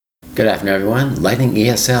Good afternoon, everyone.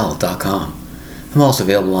 LightningESL.com. I'm also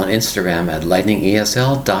available on Instagram at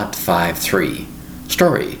lightningesl.53.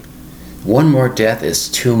 Story: one more death is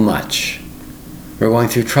too much. We're going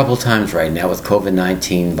through troubled times right now with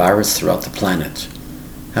COVID-19 virus throughout the planet.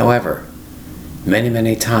 However,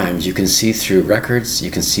 many times you can see through records, you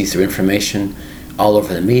can see through information all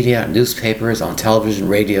over the media, newspapers, on television,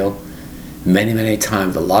 radio. Many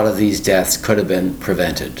times a lot of these deaths could have been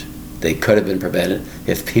prevented. They could have been prevented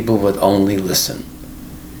if people would only listen.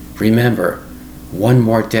 Remember, one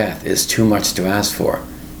more death is too much to ask for.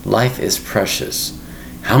 Life is precious.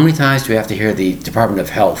 How many times do we have to hear the Department of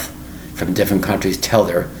Health from different countries tell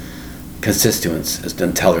their constituents,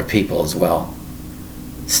 and tell their people as well,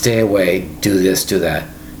 stay away, do this, do that.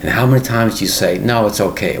 And how many times do you say, no, it's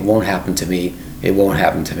okay, it won't happen to me, it won't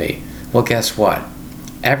happen to me. Well, guess what?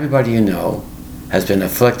 Everybody you know has been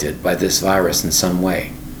afflicted by this virus in some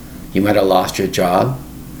way. You might have lost your job.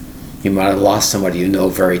 You might have lost somebody you know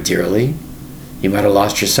very dearly. You might have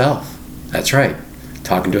lost yourself. That's right.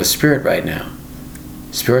 Talking to a spirit right now.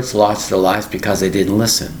 Spirits lost their lives because they didn't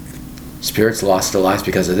listen. Spirits lost their lives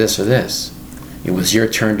because of this or this. It was your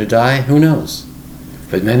turn to die? Who knows?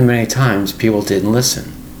 But many times people didn't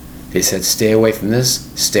listen. They said, stay away from this,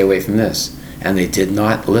 stay away from this. And they did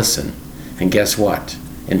not listen. And guess what?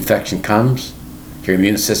 Infection comes. Your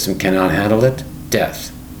immune system cannot handle it.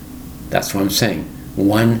 Death. That's what I'm saying.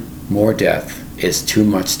 One more death is too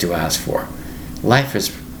much to ask for. Life is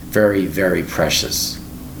very precious.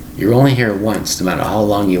 You're only here once, no matter how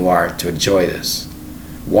long you are, to enjoy this.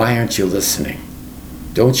 Why aren't you listening?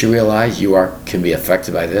 Don't you realize you can be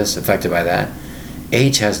affected by this, affected by that?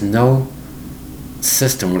 Age has no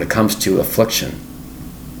system when it comes to affliction.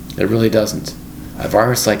 It really doesn't. A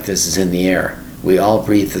virus like this is in the air. We all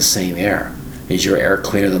breathe the same air. Is your air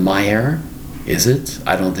cleaner than my air? Is it?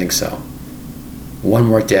 I don't think so. One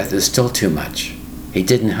more death is still too much. He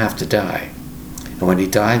didn't have to die. And when he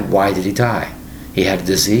died, why did he die? He had a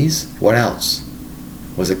disease? What else?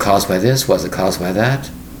 Was it caused by this? Was it caused by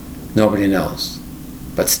that? Nobody knows.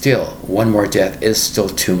 But still, one more death is still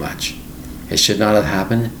too much. It should not have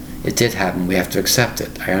happened. It did happen. We have to accept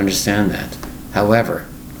it. I understand that. However,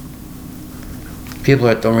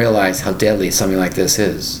 people don't realize how deadly something like this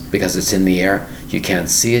is because it's in the air. You can't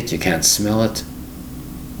see it, you can't smell it,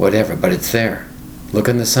 whatever, but it's there. Look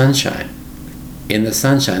in the sunshine. In the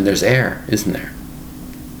sunshine, there's air, isn't there?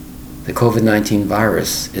 The COVID-19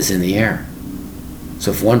 virus is in the air.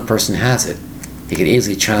 So if one person has it, he can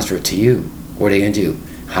easily transfer it to you. What are you going to do?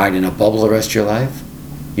 Hide in a bubble the rest of your life?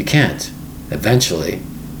 You can't. Eventually,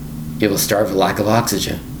 you will starve for lack of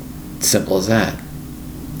oxygen. Simple as that.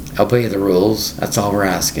 Obey the rules, that's all we're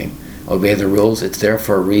asking. Obey the rules, it's there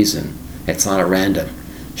for a reason. It's not at random.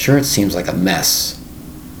 Sure, it seems like a mess.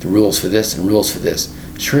 The rules for this and rules for this.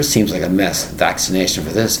 Sure, it seems like a mess. Vaccination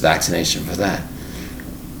for this, vaccination for that.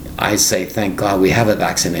 I say, thank God we have a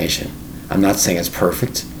vaccination. I'm not saying it's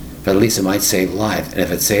perfect, but at least it might save lives. And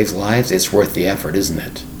if it saves lives, it's worth the effort, isn't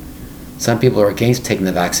it? Some people are against taking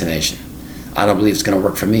the vaccination. I don't believe it's going to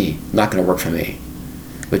work for me. Not going to work for me.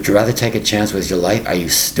 Would you rather take a chance with your life? Are you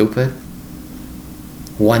stupid?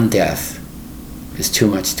 One death is too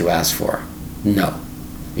much to ask for. No.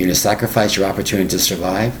 You're going to sacrifice your opportunity to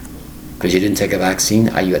survive because you didn't take a vaccine?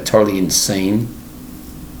 Are you totally insane?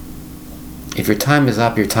 If your time is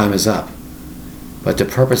up, your time is up. But to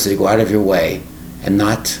purposely go out of your way and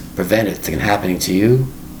not prevent it from happening to you,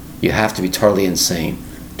 you have to be totally insane.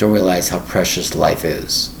 Don't realize how precious life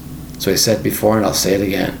is. So I said before, and I'll say it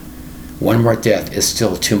again. One more death is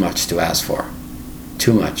still too much to ask for.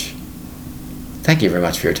 Too much. Thank you very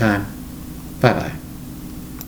much for your time. Bye-bye.